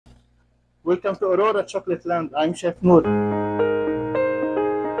Welcome to Aurora Chocolate Land. I'm Chef Noor.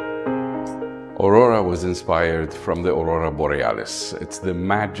 Aurora was inspired from the Aurora Borealis. It's the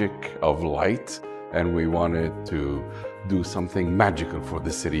magic of light, and we wanted to do something magical for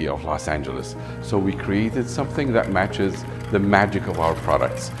the city of Los Angeles. So we created something that matches the magic of our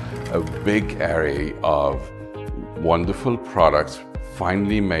products. A big array of wonderful products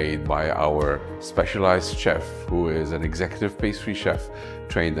finely made by our specialized chef, who is an executive pastry chef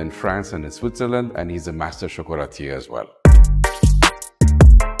trained in France and in Switzerland, and he's a master chocolatier as well.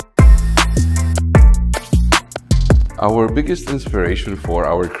 Our biggest inspiration for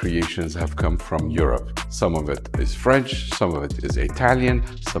our creations have come from Europe. Some of it is French, some of it is Italian,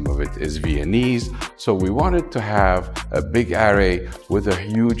 some of it is Viennese. So we wanted to have a big array with a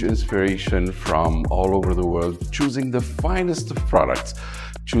huge inspiration from all over the world, choosing the finest of products,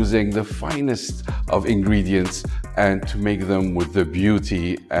 choosing the finest of ingredients, and to make them with the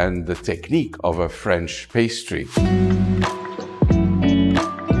beauty and the technique of a French pastry.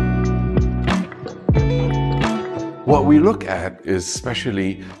 What we look at is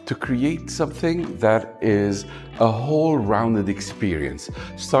especially to create something that is a whole rounded experience,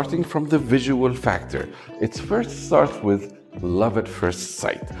 starting from the visual factor. It first starts with love at first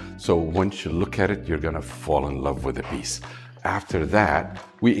sight. So once you look at it, you're gonna fall in love with the piece. After that,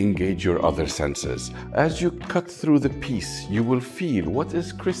 we engage your other senses. As you cut through the piece, you will feel what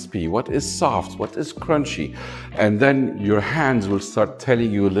is crispy, what is soft, what is crunchy, and then your hands will start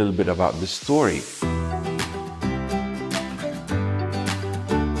telling you a little bit about the story.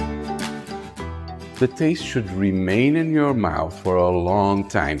 The taste should remain in your mouth for a long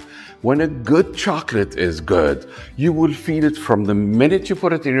time. When a good chocolate is good, you will feel it from the minute you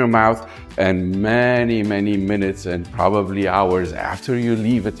put it in your mouth and many, many minutes and probably hours after you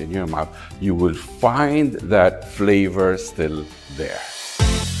leave it in your mouth, you will find that flavor still there.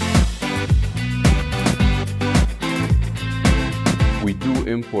 We do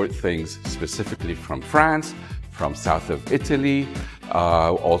import things specifically from France, from south of Italy,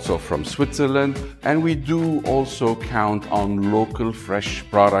 also from Switzerland, and we do also count on local fresh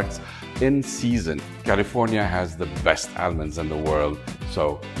products in season. California has the best almonds in the world,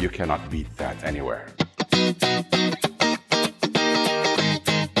 so you cannot beat that anywhere.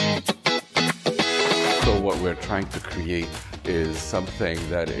 So what we're trying to create is something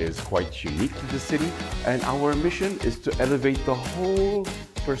that is quite unique to the city, and our mission is to elevate the whole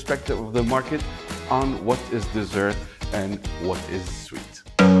perspective of the market on what is dessert and what is sweet.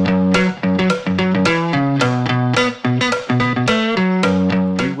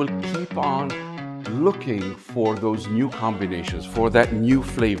 We will keep on looking for those new combinations, for that new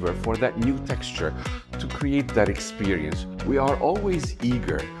flavor, for that new texture, to create that experience. We are always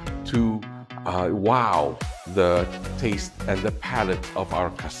eager to wow the taste and the palate of our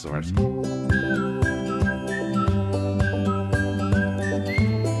customers.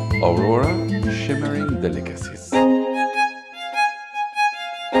 Aurora, Shimmering Delicacies.